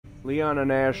Leon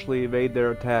and Ashley evade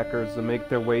their attackers and make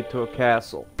their way to a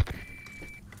castle.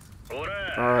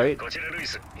 Alright.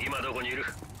 It's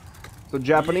a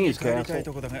Japanese castle.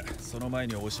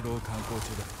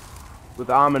 With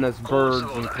ominous birds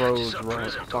and crows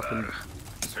fucking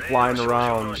flying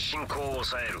around.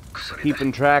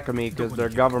 Keeping track of me because they're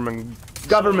government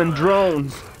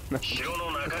drones.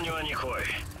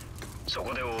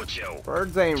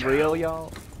 Birds ain't real,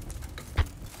 y'all.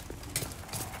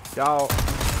 Y'all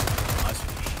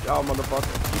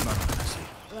motherfucker.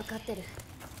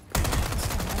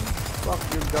 Fuck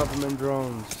your government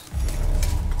drones.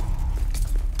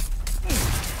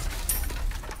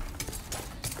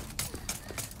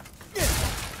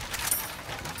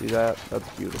 See that? That's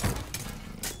beautiful.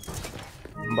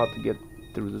 I'm about to get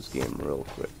through this game real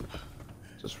quick.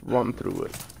 Just run through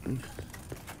it.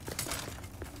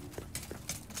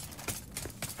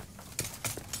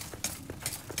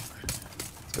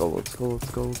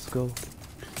 Let's go.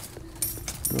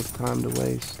 No time to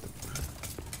waste.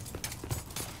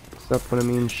 Except when it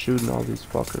means shooting all these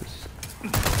fuckers.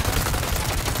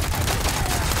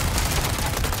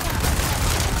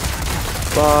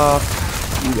 Fuck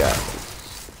you guys.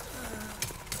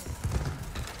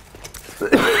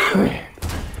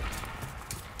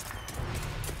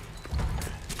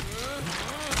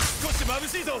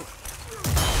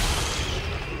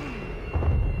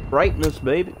 Brightness,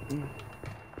 baby.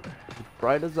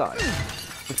 Bright as I.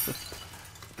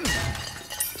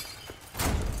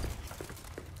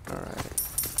 Alright.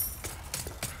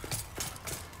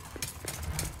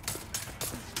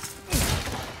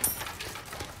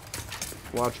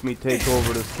 Watch me take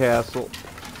over this castle.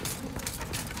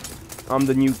 I'm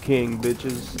the new king,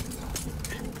 bitches.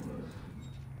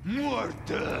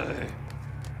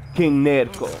 King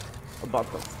Nerko. About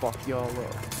to fuck y'all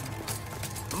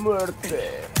up.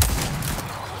 Muerte.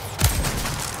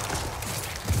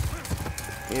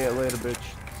 Yeah, later, bitch.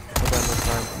 I got no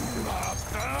time for you.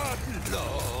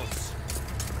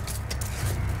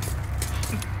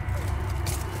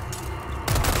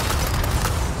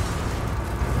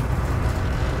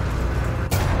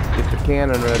 Get the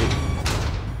cannon ready.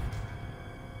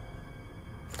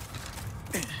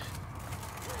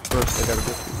 First, I gotta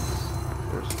get these.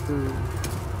 There's two.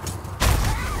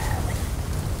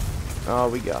 Oh,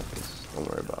 we got this. Don't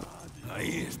worry about it.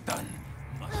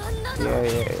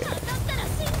 Yeah.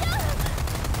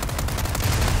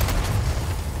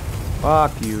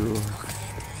 Fuck you.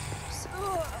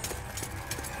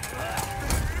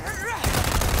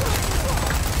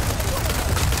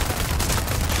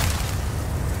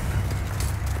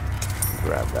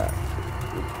 Grab that.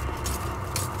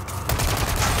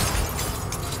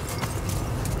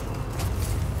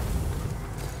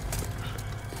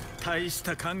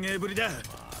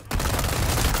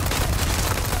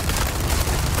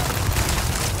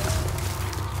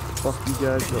 Fuck you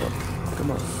guys up.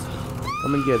 Come on.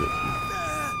 Come and get it.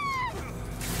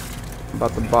 I'm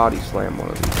about to body slam one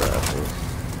of these assholes.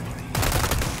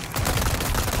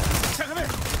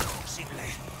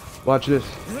 Watch this.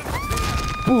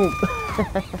 Boom!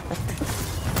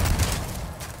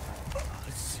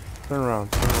 Turn around.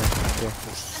 Yeah.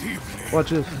 Watch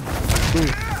this. Boom.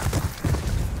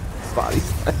 Body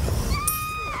slam.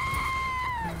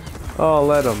 Oh,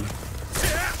 let him.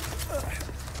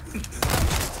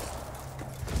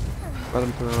 Let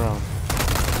him turn around.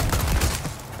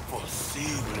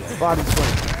 Body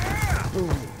slam.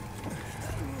 Boom.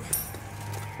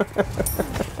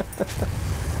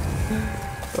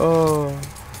 Oh,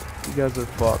 you guys are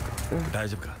fucked.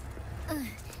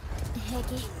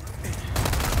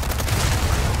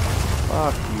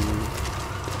 Fuck you.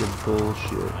 Good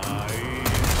bullshit.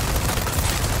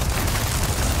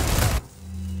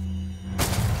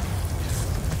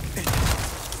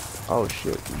 Oh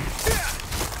shit.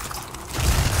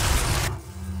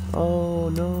 Oh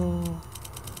no.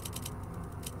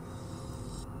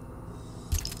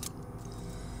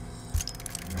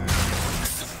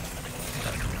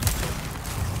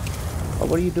 Oh,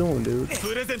 what are you doing, dude?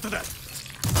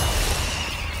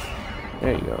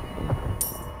 There you go.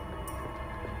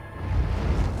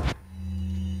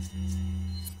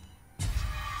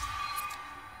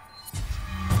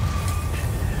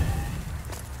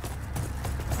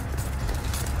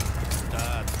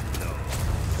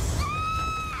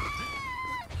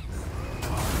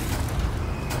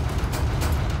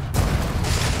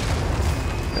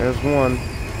 There's one.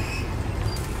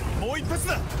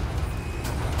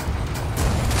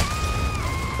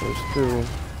 There's two.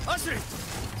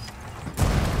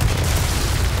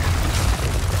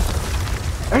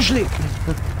 Ashley!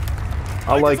 I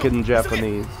like it in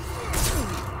Japanese.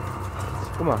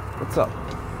 Come on, what's up?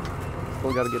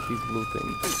 Still gotta get these blue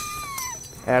things.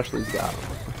 Ashley's got them.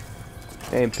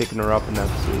 I ain't picking her up in that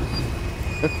suit.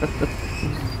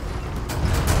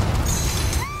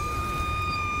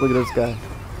 Look at this guy.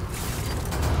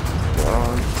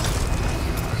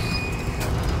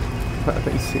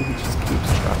 He just keeps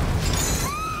trying.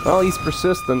 Well, he's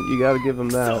persistent. You gotta give him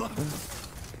that.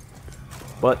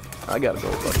 But I gotta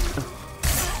go, buddy.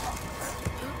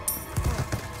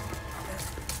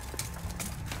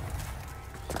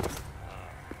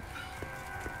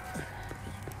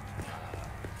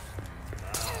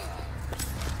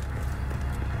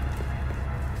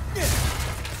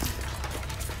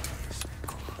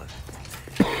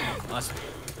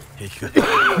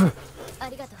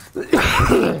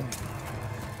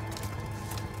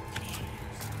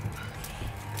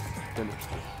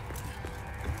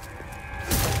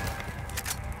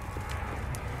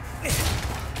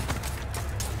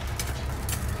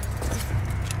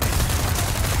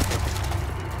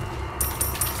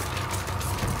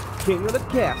 King of the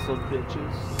castle,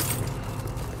 bitches.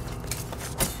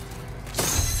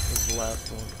 That's the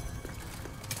last one.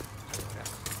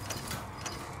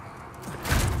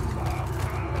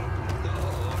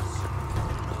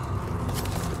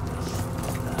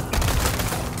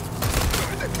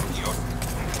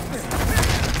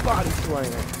 Body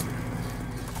slam.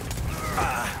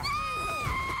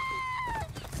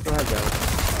 Go ahead, guys.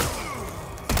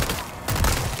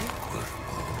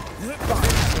 Body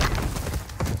slam.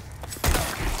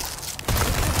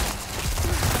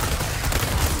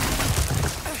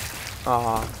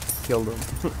 Ah, killed him.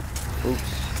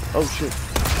 Oops. Oh shit.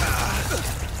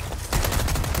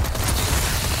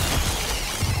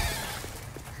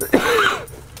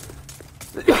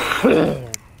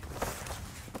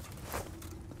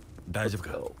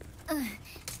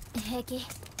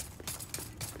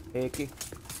 Heiki.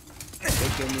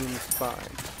 Heiki means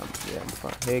fine. Yeah, I'm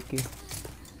fine. Heiki.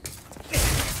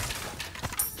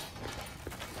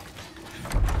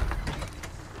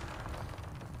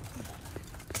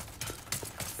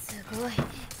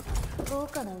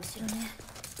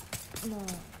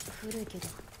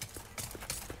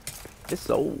 It's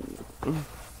old.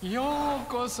 よう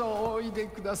こそおいで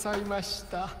くださいまし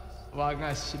た。我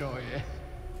が城へ。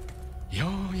よ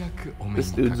うやくお目に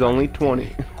かかれて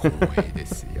光栄で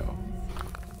すよ。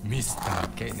ミスター・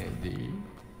ケネディ。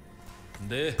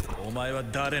で、お前は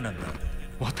誰なんだ？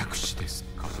私です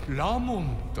か。ラモ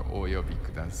ンとお呼び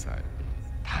ください。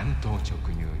単刀直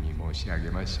入に申し上げ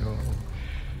ましょう。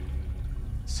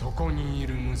そこにい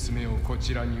る娘をこ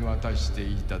ちらに渡して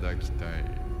いただきたい。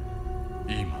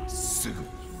今すぐ。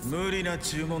無理な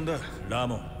注文だ、ラ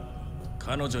モン。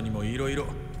彼女にもいろいろ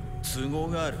都合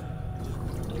がある。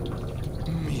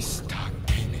ミスター・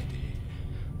ケネ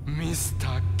ディ。ミスタ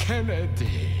ー・ケネデ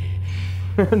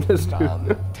ィ。なん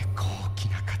て高貴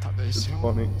な方でしょ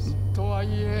う。とはい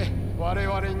え、我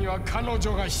々には彼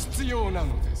女が必要な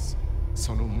のです。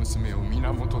その娘を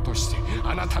源として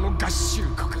あなたの合衆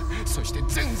国、そして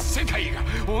全世界が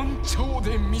恩寵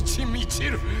で満ち満ち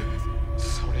る。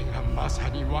それがまさ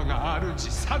に我が主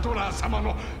サドラー様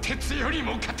の鉄より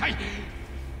も固い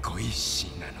ご意志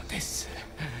なのです。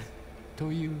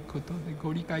ということで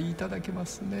ご理解いただけま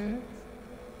すね。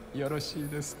よろしい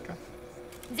ですか。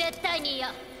絶対に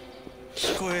嫌。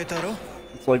聞こえたろ？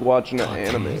 It's like watching an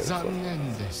anime. 残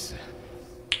念です。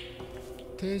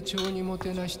丁重にも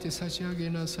てなして差し上げ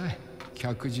なさい。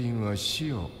客人は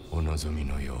死をお望み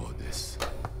のようです。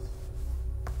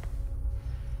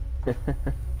I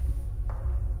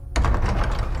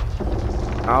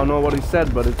don't know what he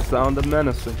said, but it sounded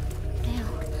menacing.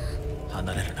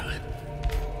 離れるな。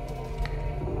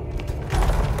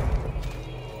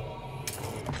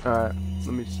Alright,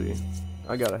 let me see.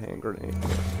 I got a hand grenade.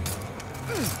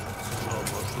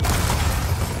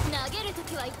 投げると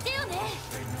きは言ってよね。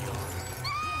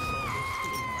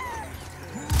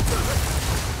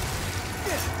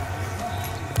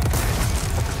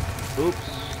Oops.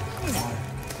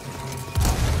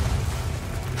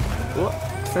 What?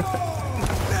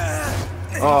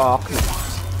 Oh, come on.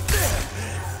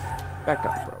 Back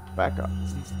up, bro. Back up.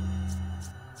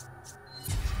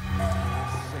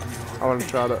 I want to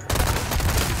try to...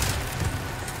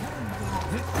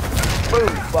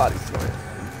 Boom! Body slam.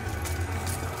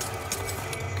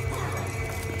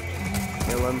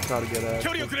 Yeah, let him try to get at it.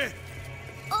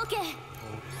 Okay.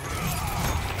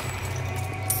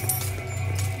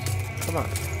 Come on.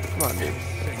 Come on, dude.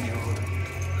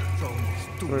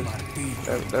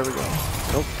 There we go.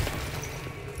 Nope.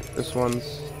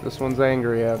 This one's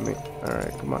angry at me.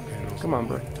 Alright, come on. Come on,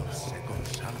 bro.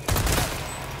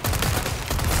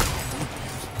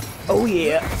 Oh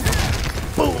yeah!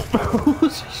 Boom! Oh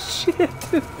shit!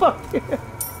 Fuck yeah!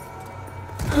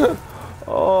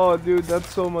 Oh, dude,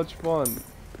 that's so much fun.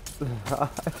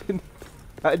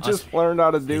 I just learned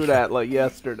how to do that like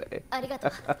yesterday.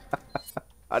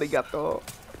 Arigato.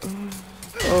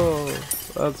 Oh,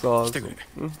 that's awesome.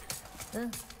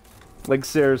 Like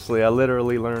seriously, I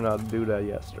literally learned how to do that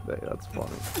yesterday. That's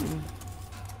funny.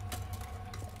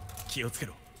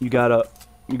 You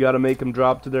gotta make them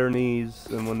drop to their knees,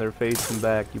 and when they're facing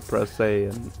back, you press A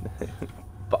and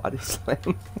body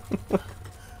slam.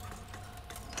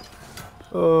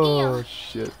 Oh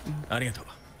shit.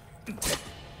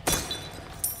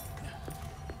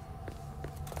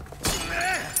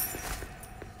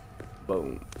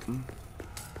 Boom.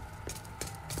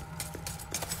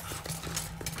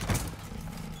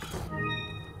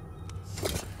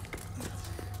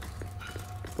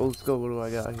 Oh, let's go. What do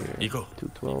I got here?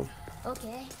 212.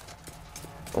 Okay.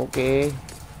 Okay.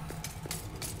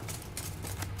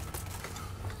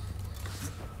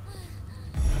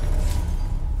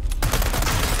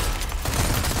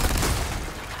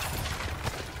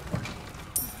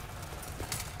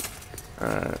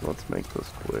 Alright, let's make this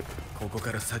quick. ここ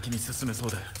から先に進めそ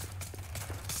うだ。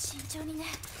慎重にね。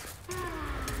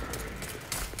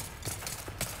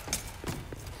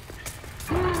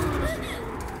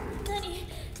何？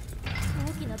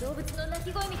大きな動物の鳴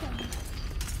き声みたいな。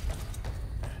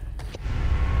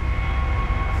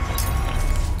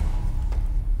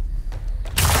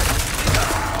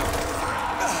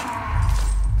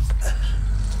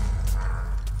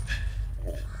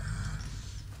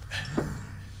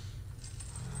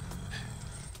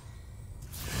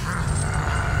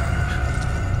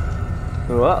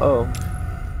Uh-oh.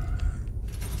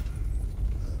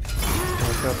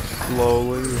 Back up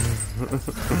slowly.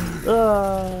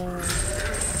 Ah.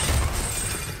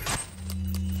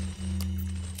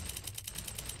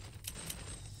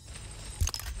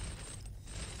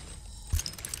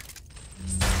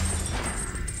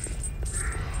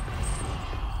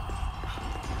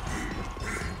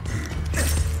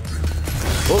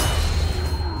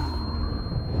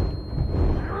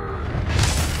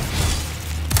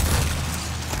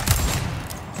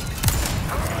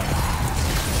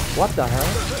 What the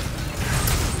hell?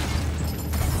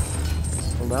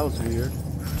 Well, that was weird.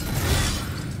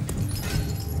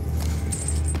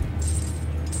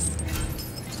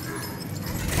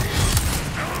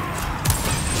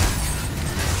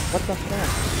 What the heck?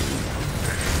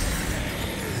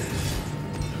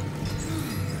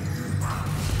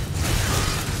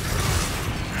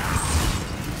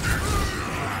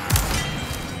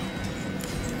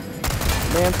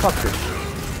 Man, fuck this shit.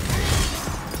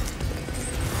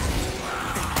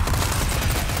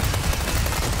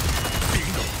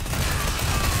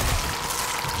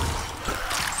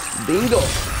 Bingo!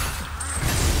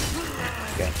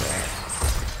 Get that.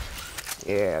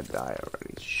 Yeah, die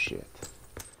already. Shit.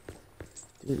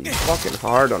 Dude, he's fucking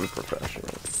hard on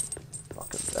professional.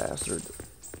 Fucking bastard.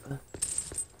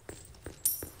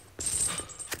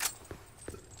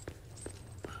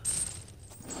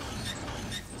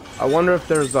 I wonder if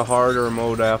there's a harder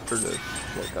mode after this.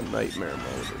 Like a nightmare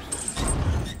mode or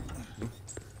something.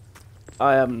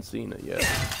 I haven't seen it yet.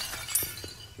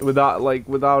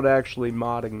 Without actually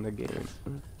modding the game.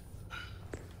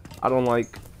 I don't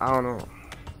know.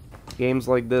 Games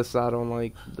like this, I don't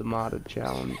like the modded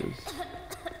challenges.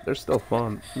 They're still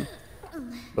fun.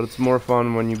 But it's more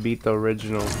fun when you beat the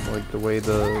original, like the way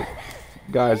the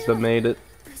guys that made it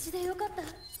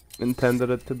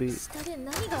intended it to be. It's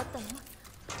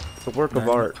a work of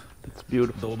art. It's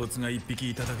beautiful. It's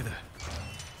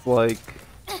like,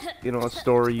 you know, a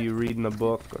story you read in a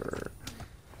book or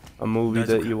a movie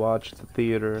that you watch at the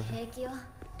theater.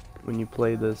 When you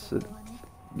play this, it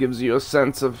gives you a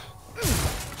sense of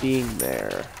being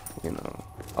there, you know.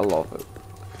 I love it.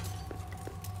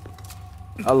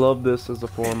 I love this as a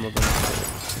form of entertainment.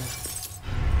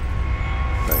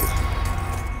 Nice.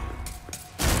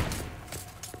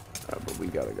 Alright, but we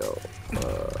gotta go.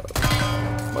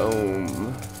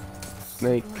 Boom.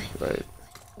 Snake, right?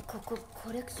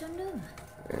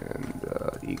 And,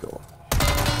 eagle.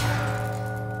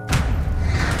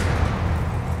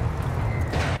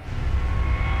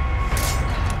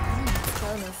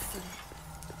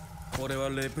 This is a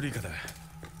replica.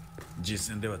 実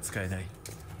戦では使えない。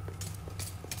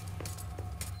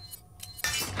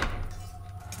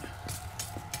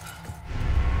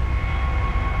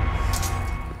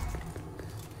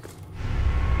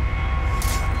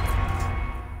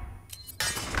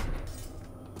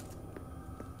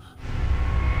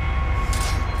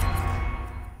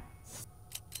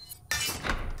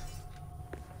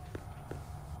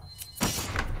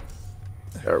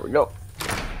There we go.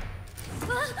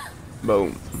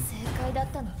 Boom.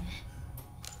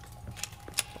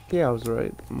 Yeah, I was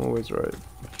right. I'm always right.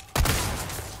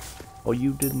 Oh,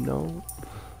 you didn't know?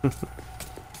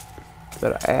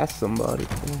 Better ask somebody.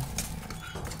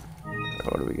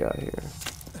 What do we got here?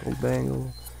 Old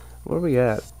Bangle. What are we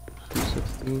at?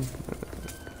 216?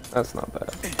 That's not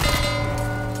bad.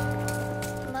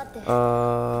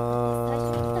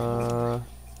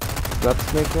 Is that the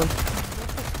snake one?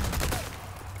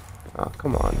 Oh,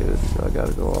 come on, dude. I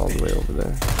gotta go all the way over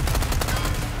there.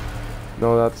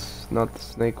 No, that's not the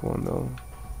snake one, though.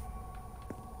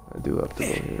 I do have to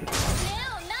go here.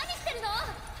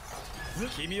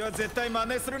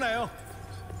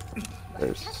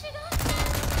 There's...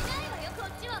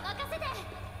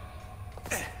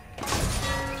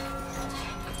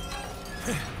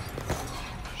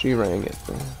 She rang it,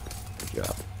 though. Good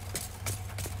job.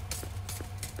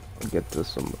 I'll get to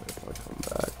somebody if I come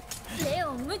back.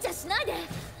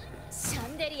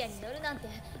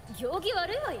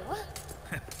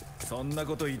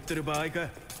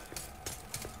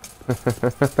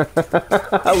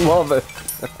 I love it.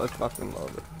 I fucking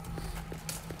love it.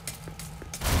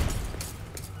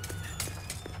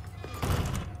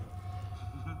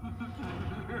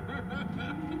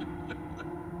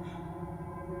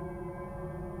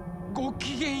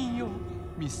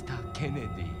 Mr.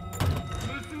 Kennedy.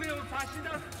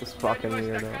 Just fucking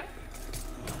weird out.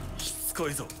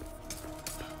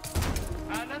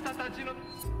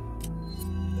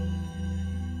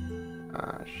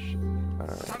 Ah, shit.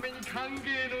 Alright.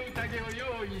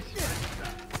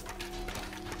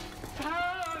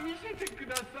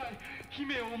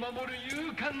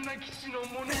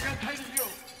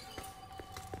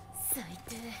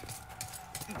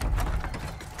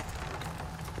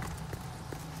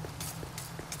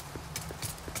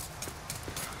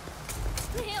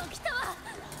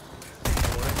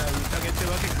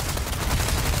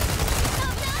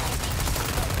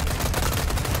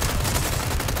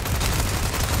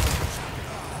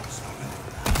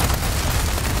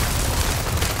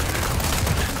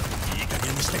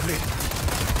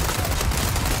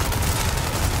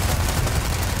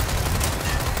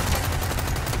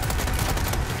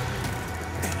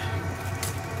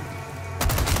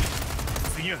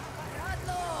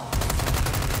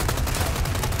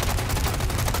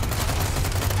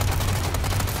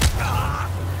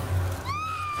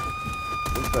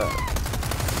 What's that?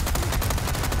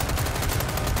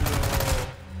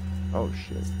 Oh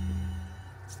shit.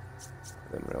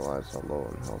 I didn't realize how low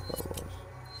in health I was.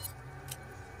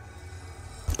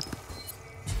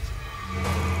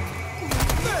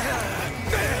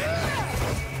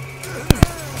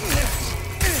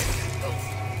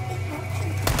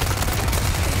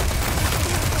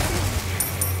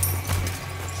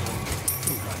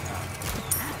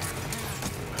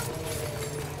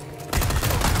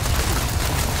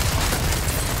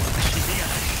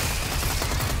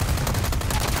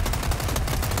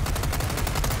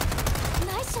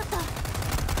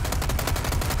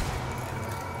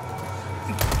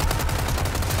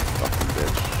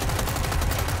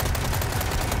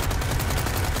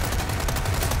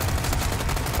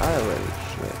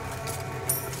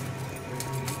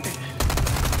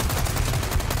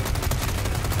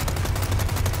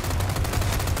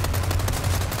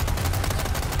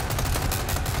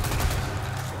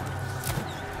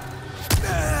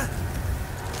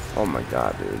 Oh my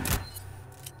god, dude.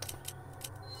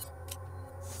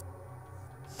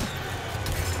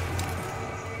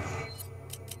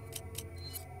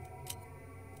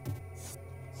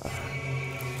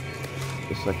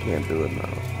 Guess I can't do it now.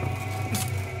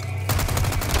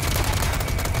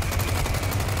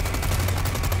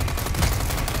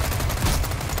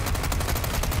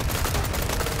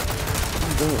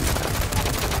 I'm doing that.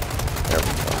 There we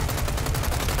go.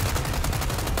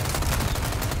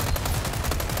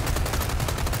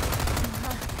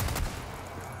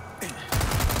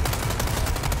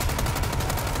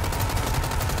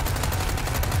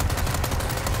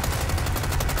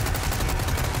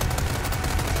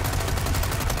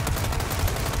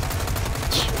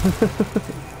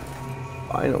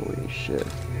 Finally, shit.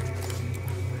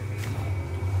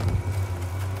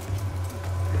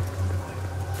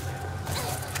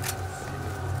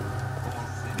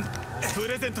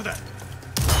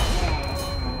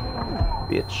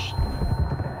 Bitch.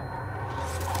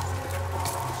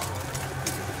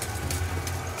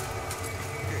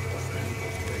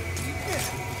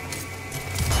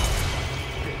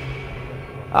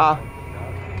 Ah.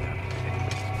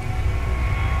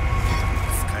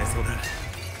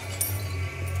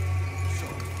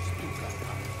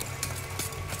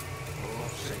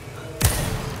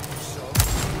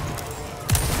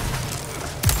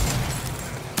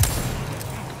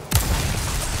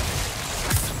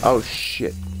 Oh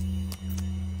shit.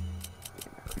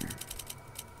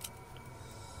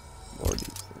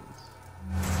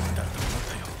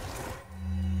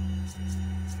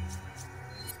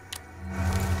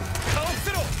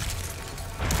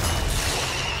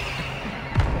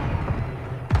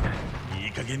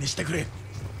 減にしてくれ。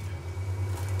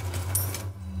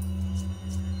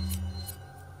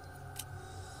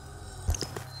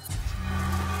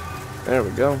 There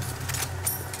we go.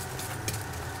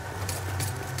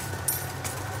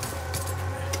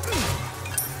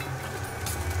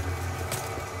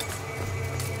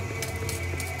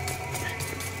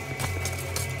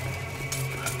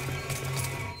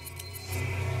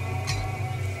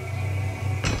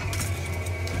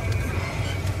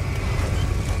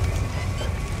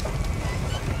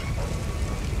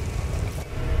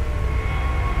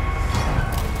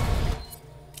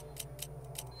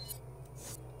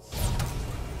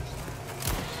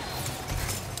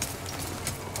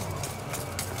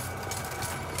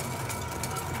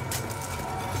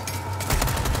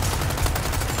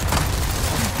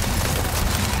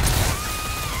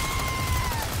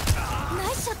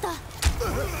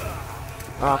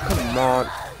 Oh, come on.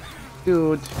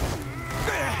 Dude.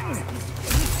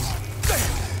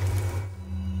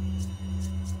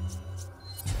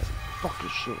 Fucking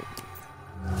shit.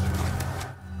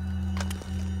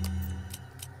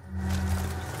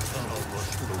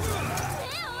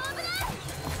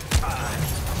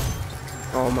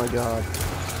 Oh my god.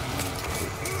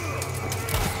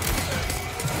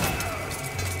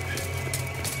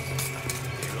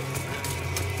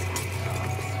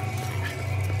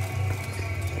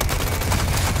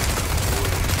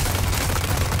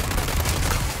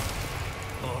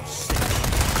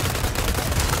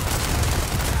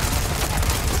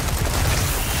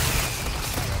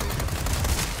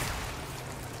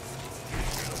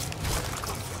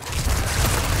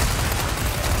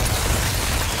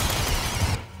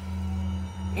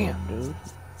 Damn, dude.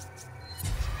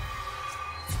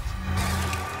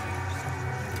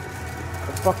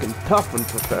 They're fucking tough and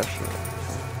professional.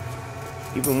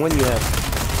 Even when you have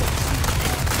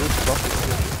good fucking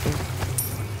shit.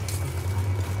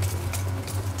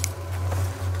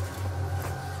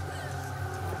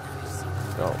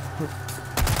 Oh.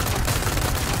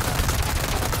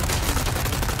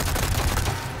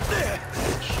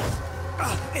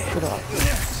 Get off.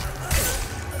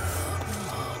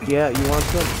 Yeah, you want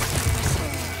some?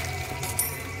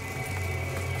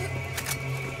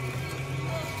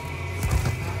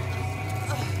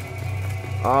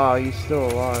 Ah, he's still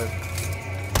alive.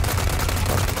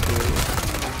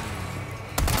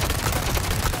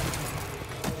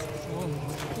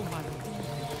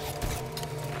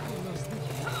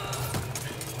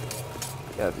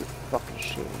 Yeah, dude, fucking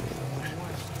shit, man.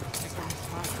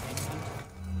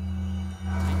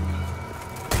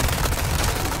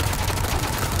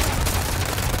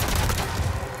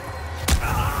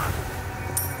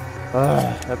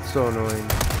 Ah, that's so annoying.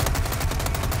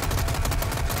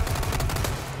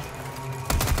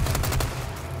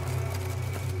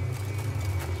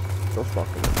 So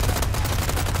fucking annoying.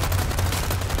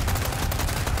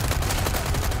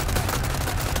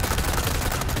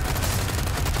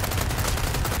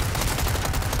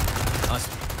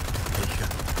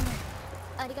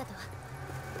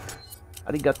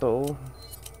 Arigato.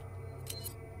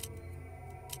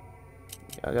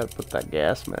 I gotta put that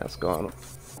gas mask on him.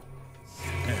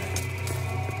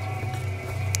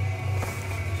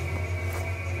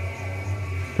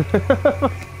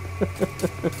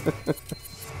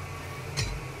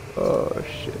 Oh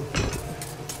shit.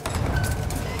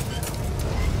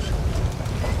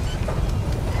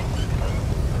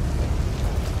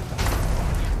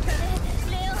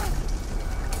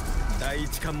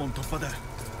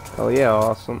 Oh yeah,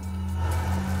 awesome. Ooh,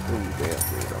 damn, dude,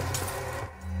 that was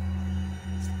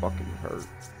fucking hurt.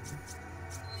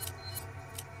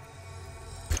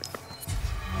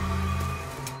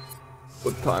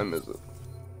 What time is it?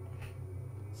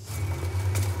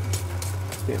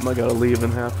 Damn, I gotta leave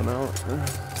in half an hour.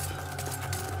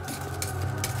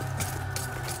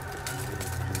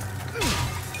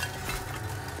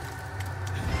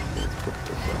 Let's put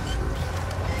this up first.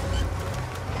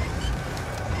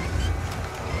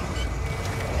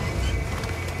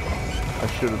 I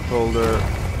should have told her.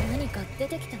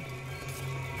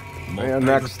 Yeah,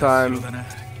 next time,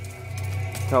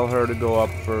 tell her to go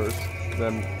up first.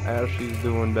 Then, as she's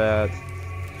doing that,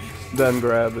 then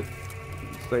grab it.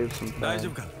 Save some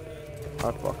time.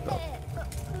 I fucked up.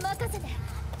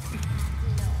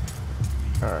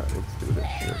 Alright, let's do this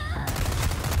shit.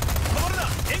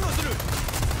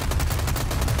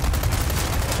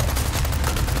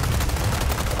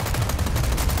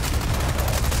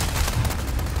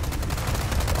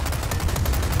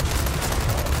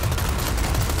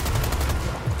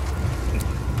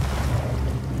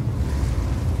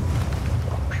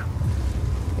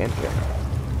 Can't get it.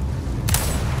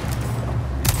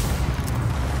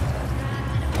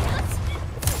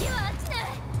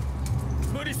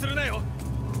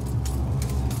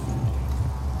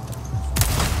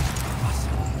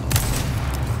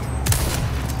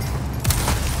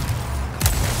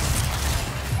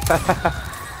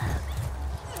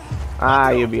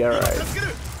 Ah, you'll be alright.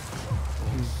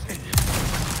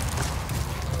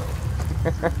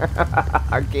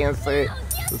 I can't say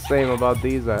the same about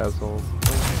these assholes.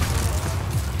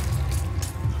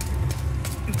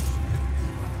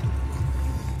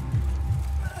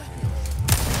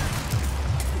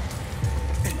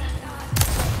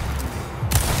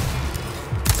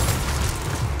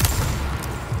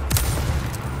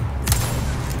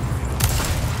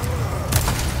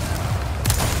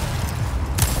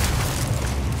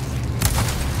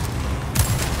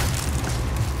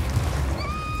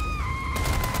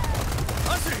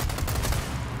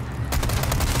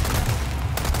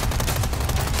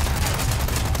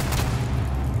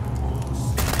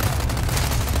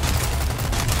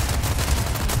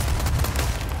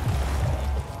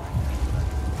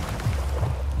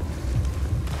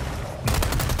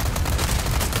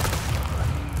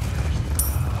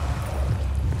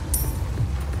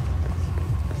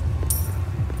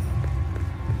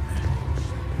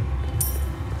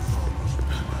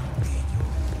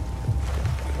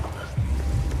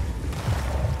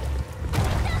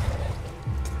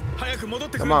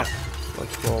 Come on,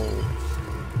 let's roll.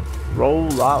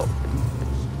 Roll out.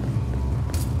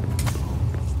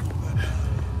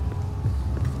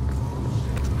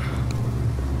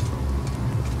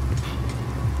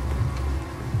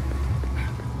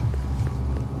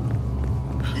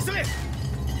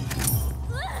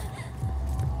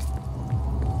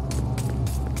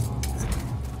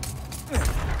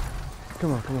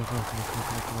 Come on,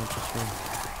 just run.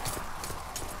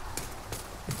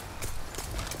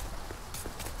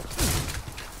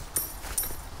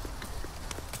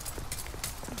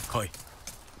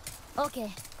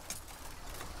 Okay.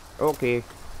 Okay.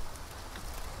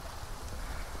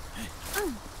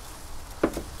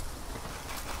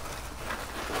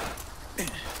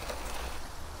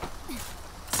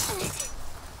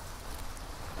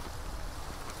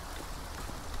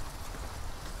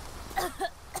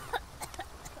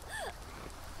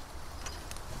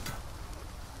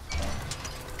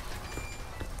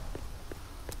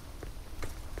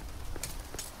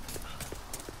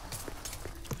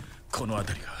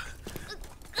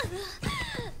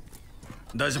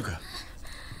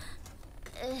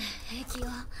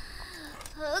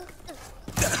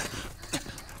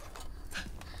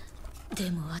で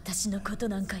も私のこと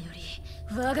なんかより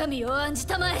我が身を案じ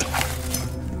たまえ。哀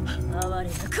れ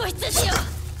なこいつじよ。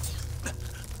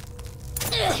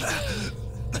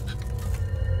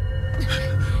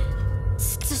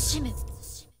慎め。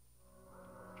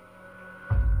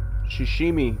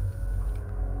Shishimi.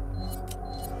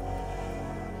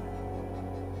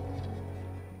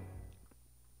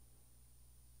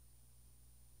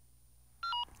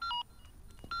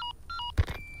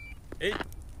 Hey.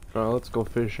 Alright, let's go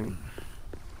fishing.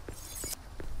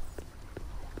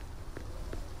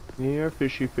 Yeah,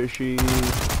 fishy, fishy.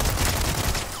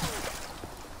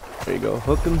 There you go,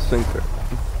 hook and sinker.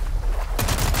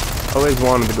 Always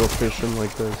wanted to go fishing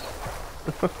like this.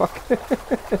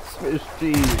 Swiss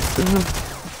cheese.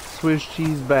 Swiss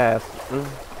cheese bass. Oh,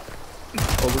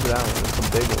 look at that one. It's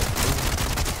a big one.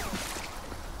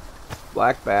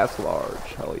 Black bass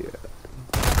large. Hell yeah.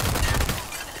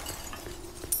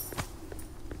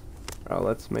 Alright,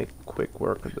 let's make quick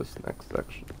work of this next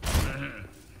section.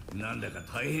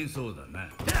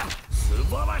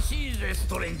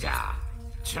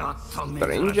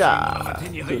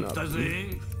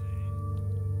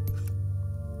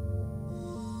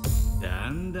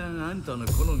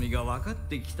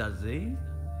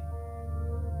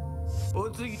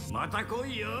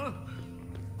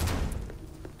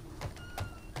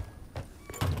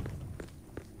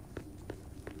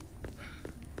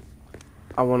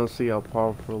 I want to see how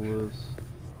powerful it is.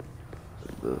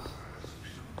 This.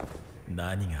 A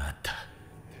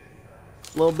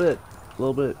little bit.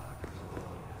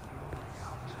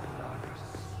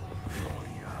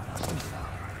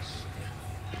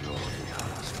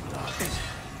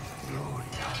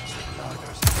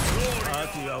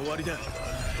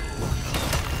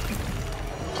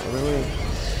 Oh, really?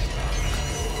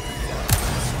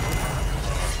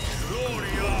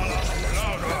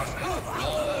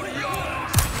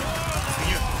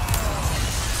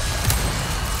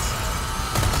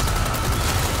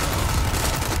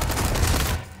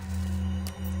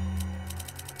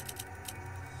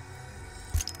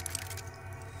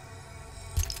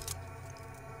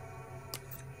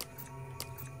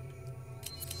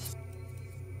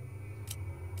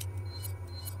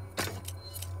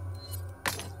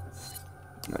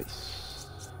 Nice.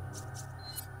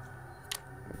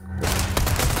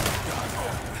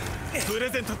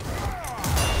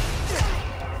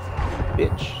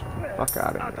 Bitch. Fuck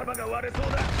out of here.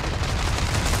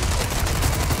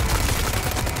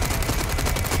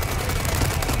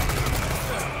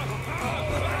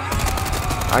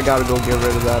 I gotta go get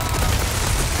rid of that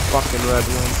fucking red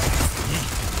one.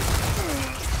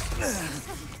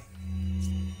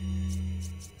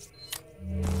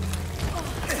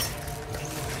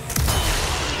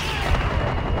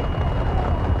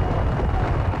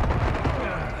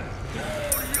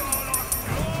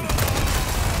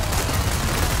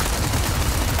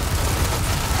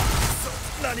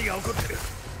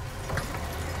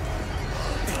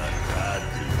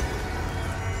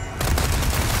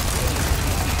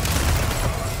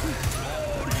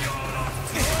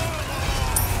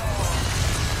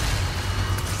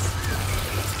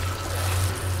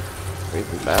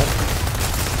 Anything bad?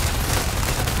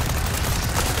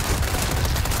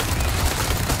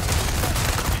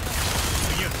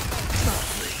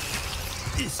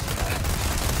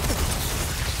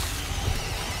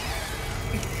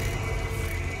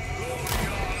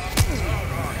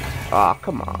 Ah,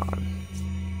 come on.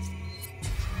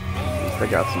 They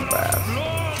got some bass.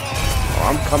 Oh,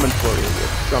 I'm coming for you, you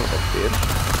son of a bitch.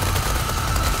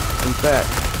 In fact,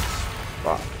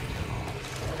 fuck.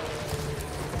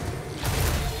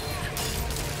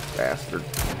 Bastard.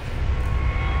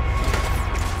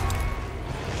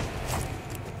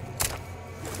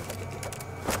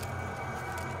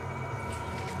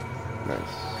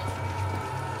 Nice.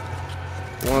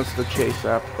 Wants to chase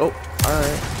after. Oh,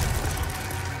 alright.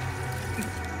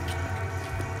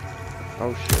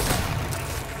 Oh shit.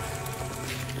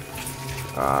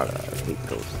 Ah, I hate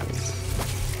those things.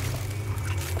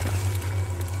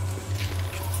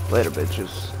 Later,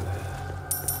 bitches.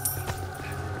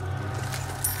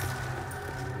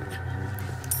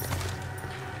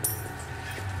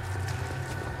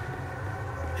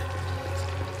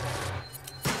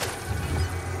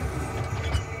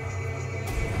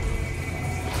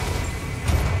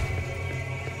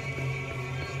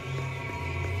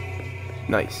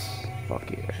 Nice. Fuck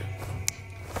yeah.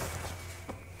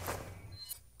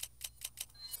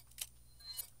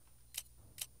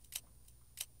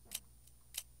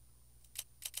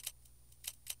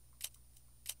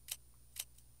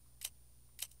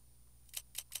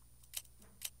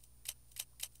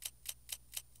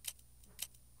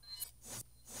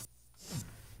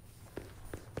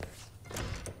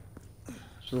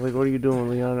 She's like, what are you doing,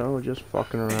 Leon? Oh, just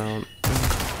fucking around.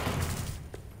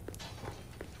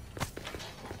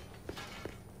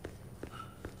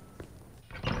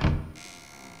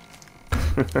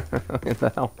 In the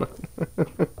helmet.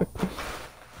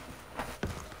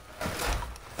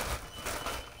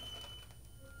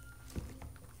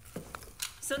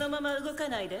 そのまま動か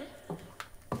ないで。で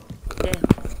も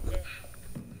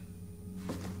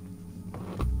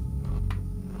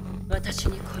私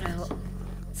にこれを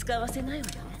使わせないわよ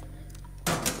ね。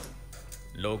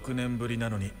6年ぶりな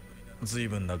のに随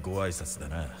分なご挨拶だ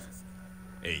な。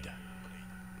エイダ。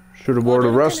Should have wore the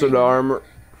rest of the armor.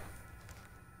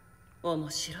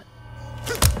 面白い。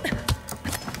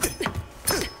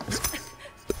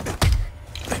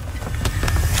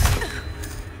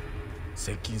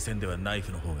接近戦ではナイ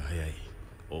フの方が早い。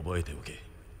覚えておけ。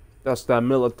That's that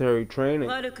military training.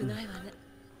 悪くないわね。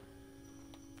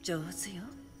上手よ。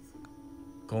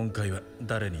今回は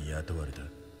誰に雇われた？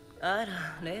あ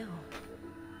ら、レオ。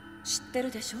知って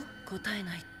るでしょ？答え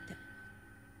ないって。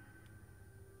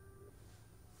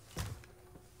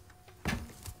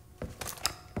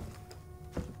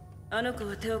あの子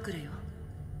は手遅れよ。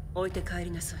置いて帰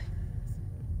りなさい。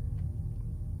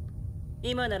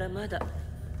今ならまだ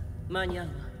間に合う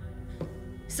わ。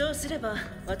そうすれば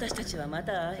私たちはま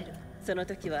た会える。その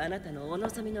時はあなたのお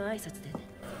望みの挨拶でね。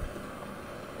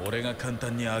俺が簡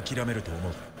単に諦めると思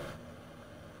う。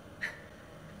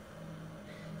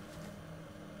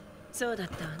そうだっ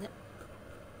たわね。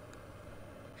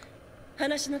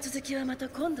話の続きはまた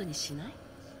今度にしない？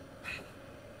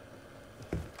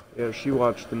 Yeah, she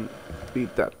watched him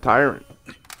beat that tyrant.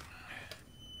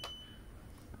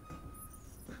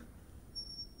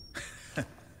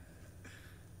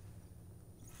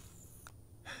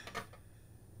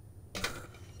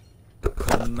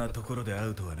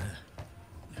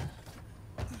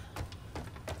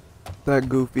 That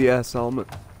goofy ass helmet.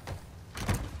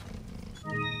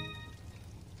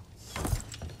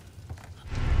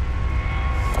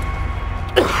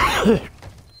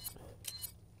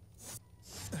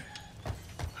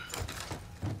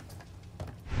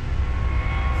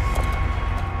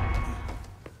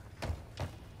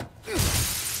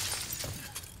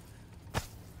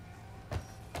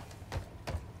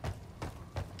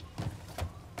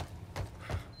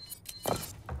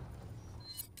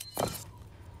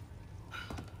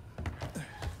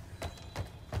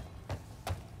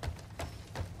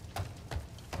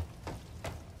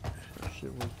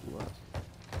 shit was less.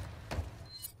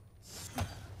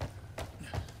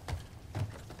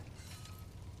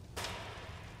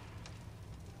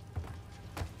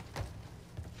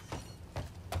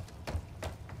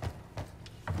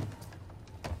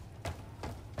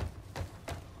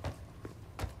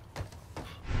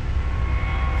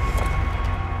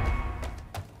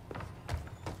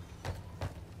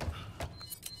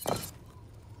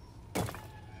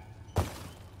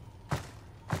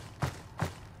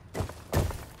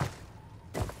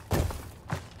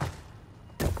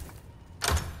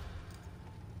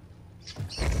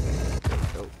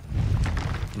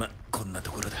ま、こんな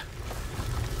ところだ。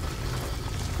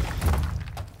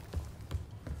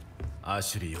ア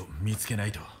シュリーを見つけな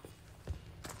いと。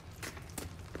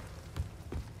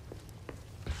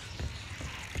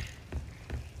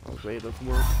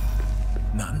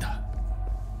なんだ。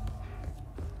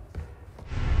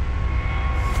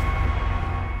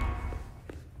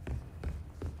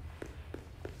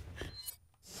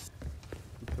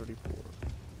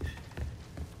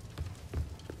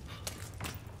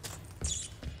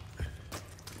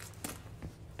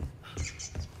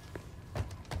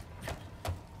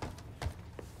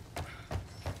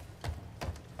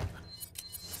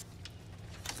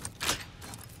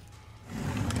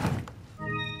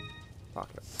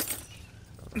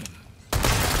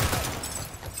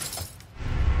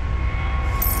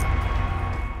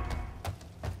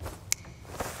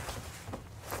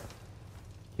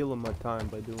Killing my time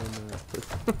by doing that.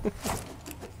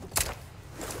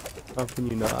 How can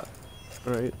you not,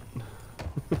 right?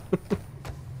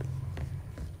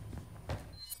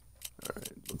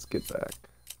 Alright, let's get back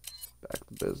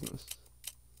to business.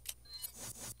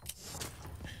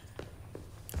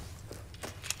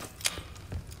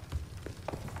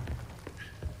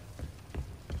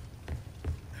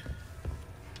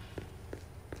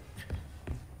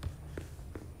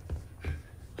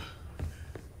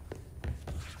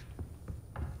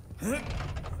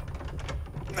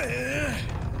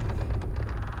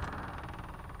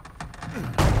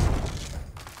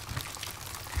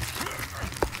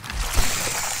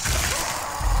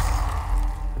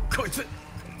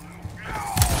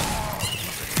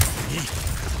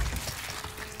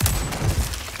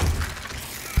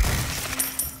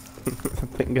 The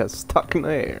thing got stuck in the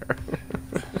air.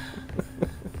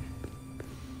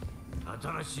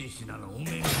 新しい品のお目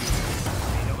見逃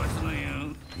すな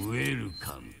よ。ウェル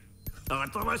カム。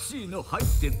新しいの入っ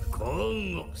てこ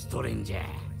んごストレンジャー。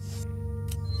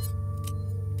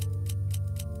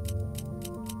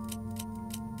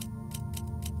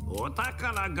お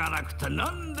宝ガラクタ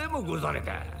何でもござれ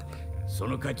だ。そ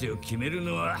の価値を決める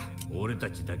のは俺た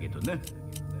ちだけどな。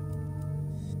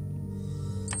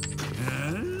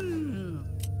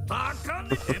高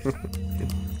値。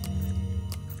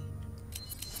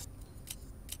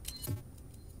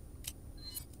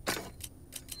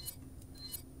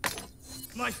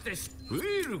ましてウ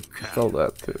ェルカ。Sell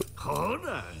that too. ほ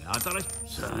ら、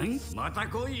新しい。また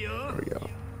来いよ。There we go.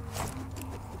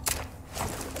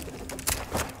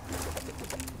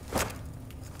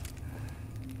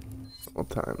 What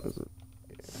time is it?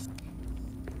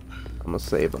 I'm gonna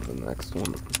save on the next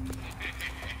one.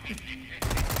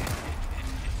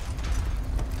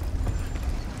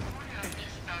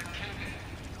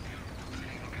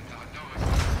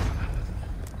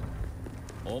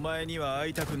 Oh, お前には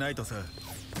会いたくないとさ。いい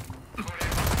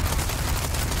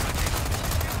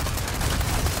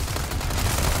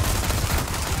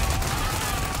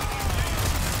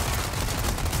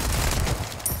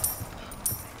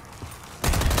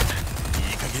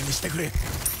加減にしてくれ。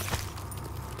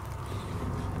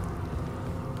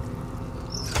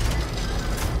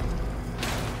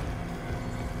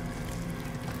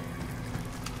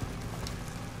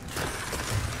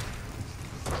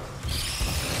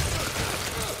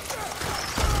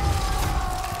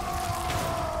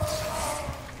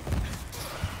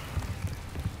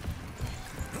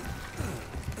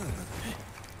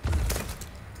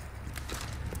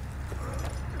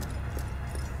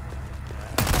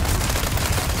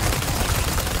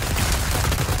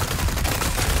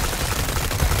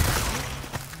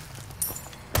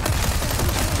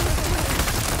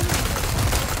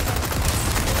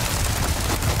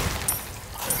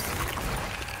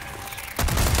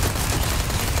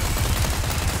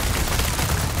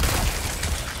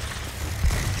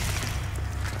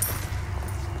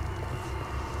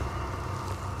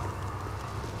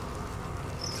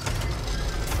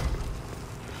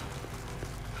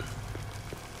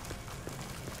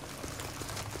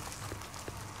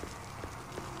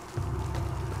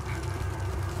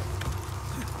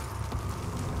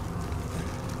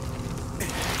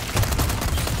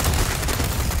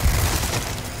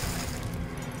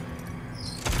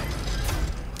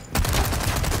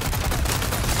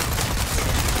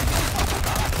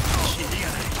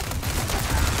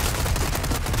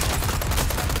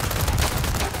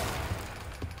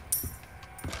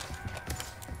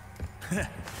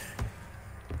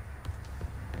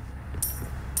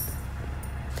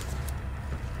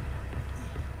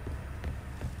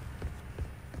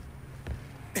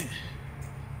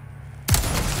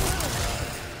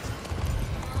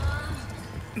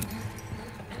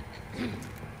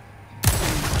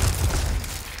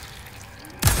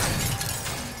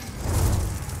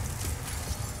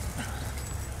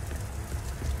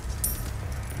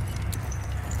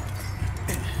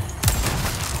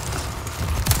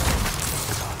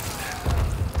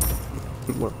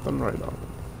Weapon right on.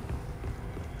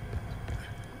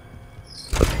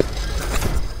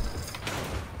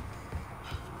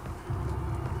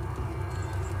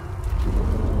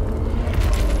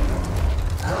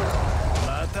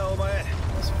またお前、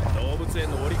動物園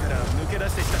の檻から抜け出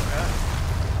してきたのか。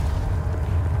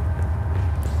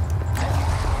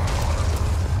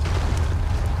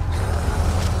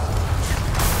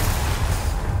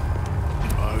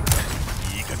バカ、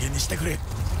いい加減にしてくれ。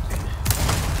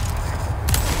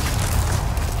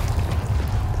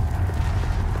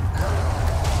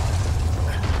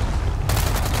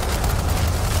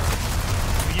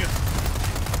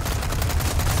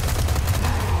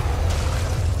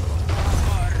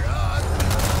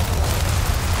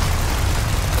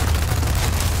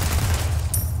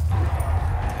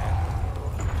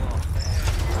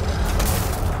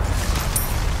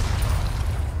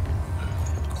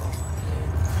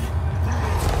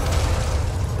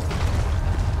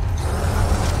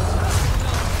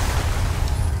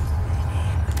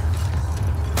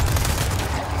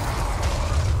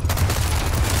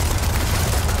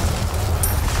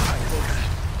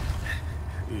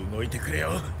動いてくれ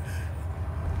よ。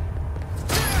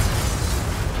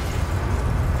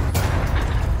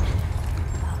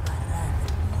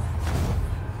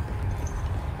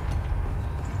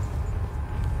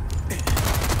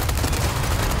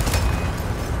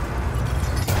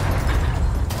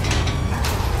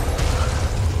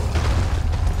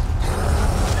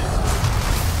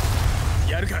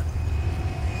やるか。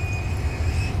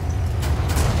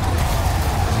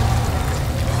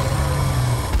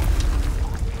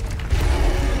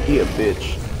Yeah,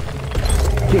 bitch.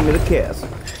 King of the castle.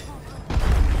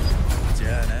 じ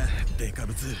ゃあな、デカ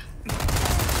ブツ。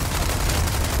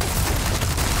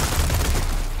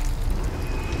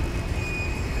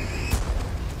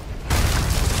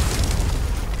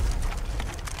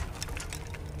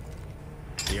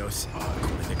よし、こ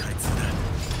れで開通だ。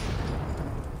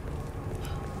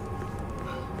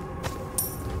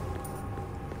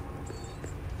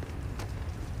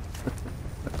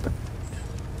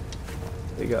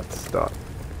They got stuck.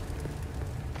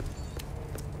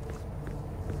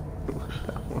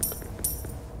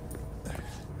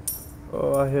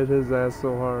 Oh, I hit his ass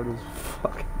so hard as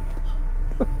fuck.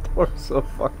 Torso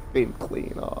fucking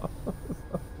clean off.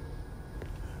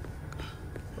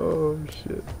 Oh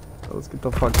shit. Let's get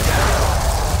the fuck out.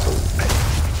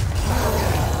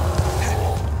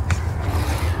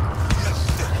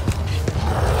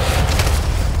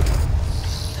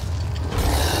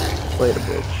 Later,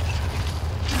 bitch.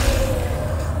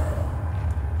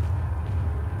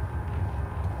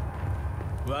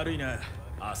悪いな、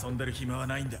遊んでる暇は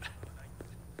ないんだ。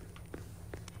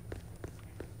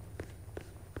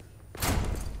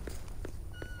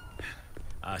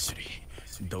アシュリ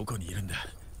ー、どこにいるんだ。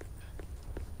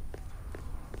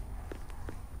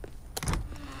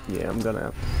Yeah, I'm gonna have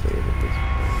to save it this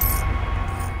way.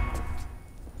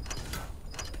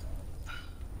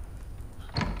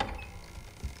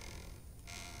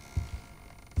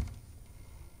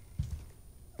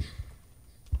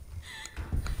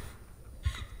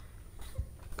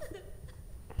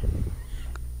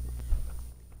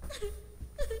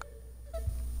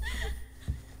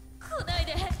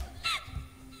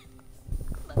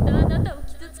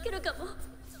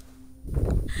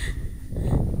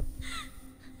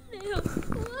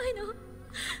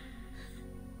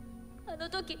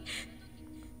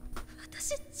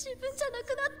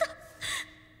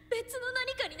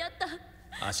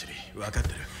アシュリー、分かって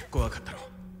る。怖かったろ。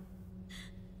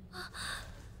あ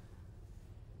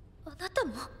なた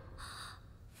も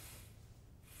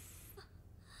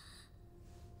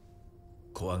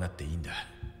怖がっていいんだ。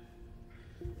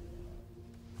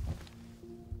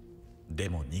で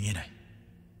も逃げない。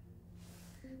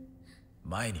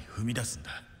前に踏み出すん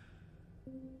だ。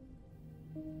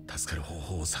助かる方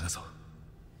法を探そう。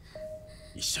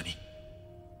一緒に。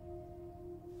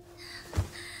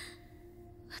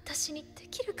私にで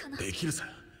きるかな。できるさ。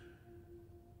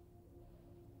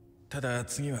ただ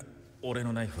次は俺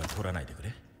のナイフは取らないでく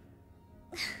れ。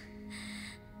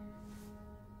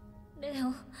レオ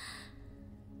ン、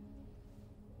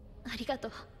ありがと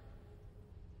う。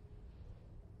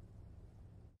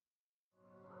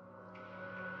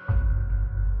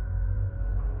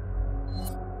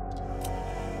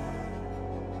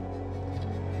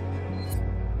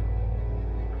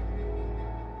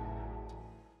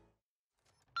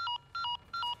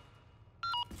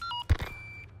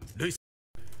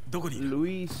どこにいる？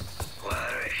 Luis. 悪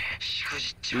い、しく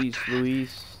じっちまっ Luis, た。 Luis.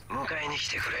 迎えに来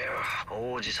てくれよ、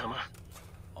王子様。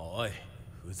おい、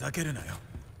ふざけるなよ。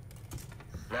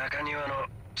中庭の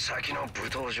先の舞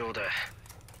踏場だ。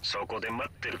そこで待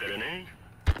ってるからね。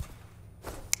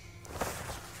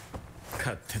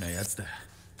勝手なやつだ。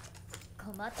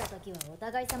困った時はお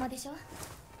互い様でしょ。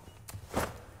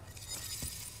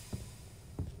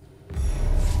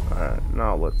 Alright,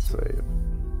 now let's save.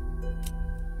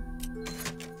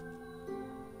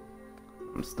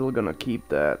 I'm still gonna keep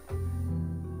that.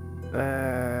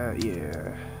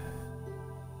 Yeah.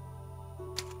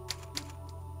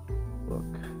 Look.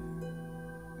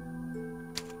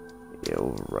 Yeah,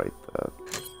 we'll write that.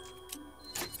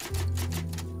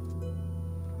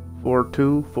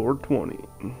 4/2/420,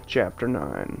 Chapter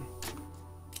 9.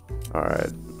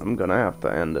 Alright, I'm gonna have to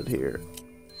end it here.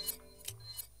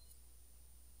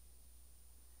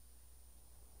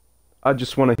 I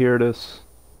just want to hear this.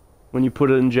 When you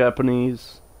put it in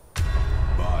Japanese.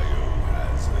 Biohazard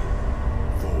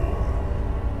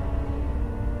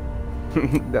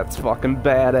 4. That's fucking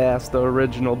badass, the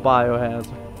original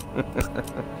Biohazard.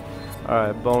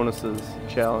 Alright, bonuses,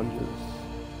 challenges.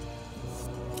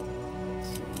 Let's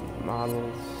see,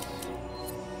 models.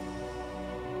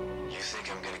 You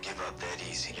think I'm gonna give up that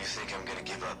easy? You think I'm gonna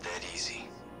give up that easy?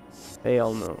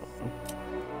 Hell no.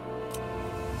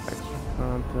 Extra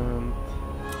content.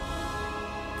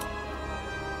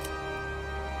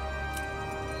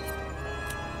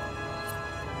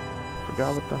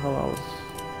 Forgot what the hell I was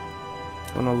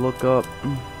gonna look up.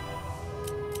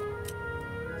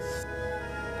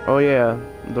 Oh yeah,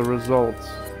 the results.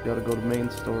 Gotta go to main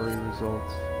story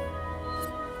results.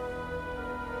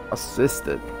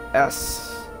 Assisted.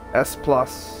 S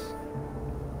plus.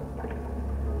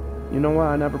 You know what?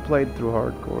 I never played through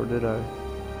hardcore, did I?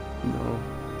 No.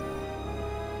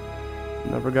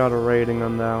 Never got a rating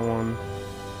on that one.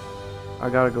 I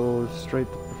gotta go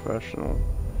straight to professional.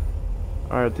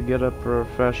 Alright, to get a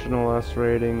professional S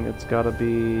rating, it's gotta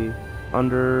be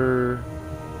under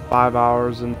 5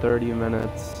 hours and 30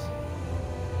 minutes.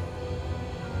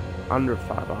 Under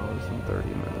 5 hours and 30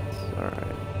 minutes.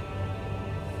 Alright.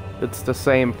 It's the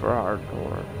same for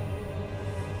hardcore.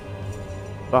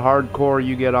 The hardcore,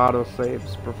 you get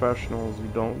autosaves. Professionals, you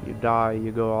don't. You die.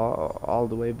 You go all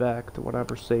the way back to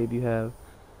whatever save you have.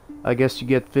 I guess you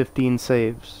get 15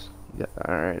 saves. Yeah,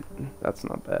 alright. That's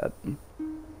not bad.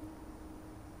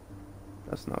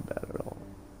 That's not bad at all.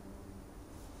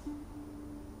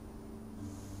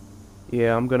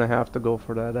 Yeah, I'm gonna have to go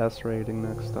for that S rating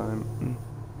next time.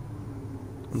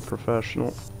 I'm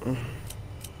professional.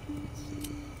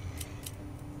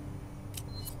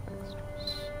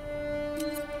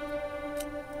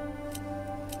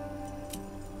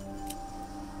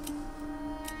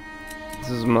 This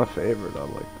is my favorite. I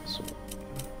like this one.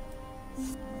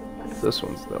 This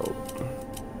one's dope.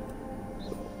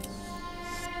 So.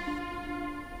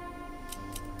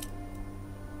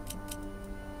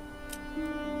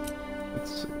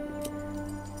 Let's see.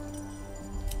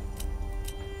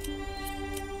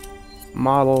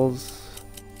 Models.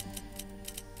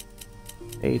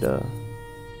 Ada.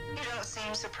 You don't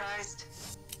seem surprised.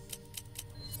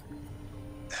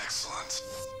 Excellent.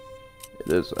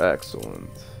 It is excellent.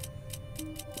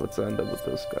 Let's end up with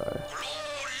this guy.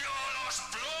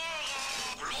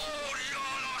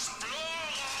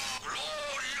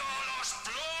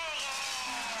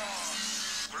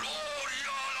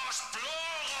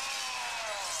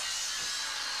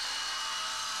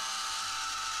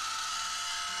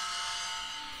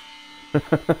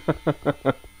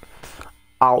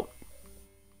 Out.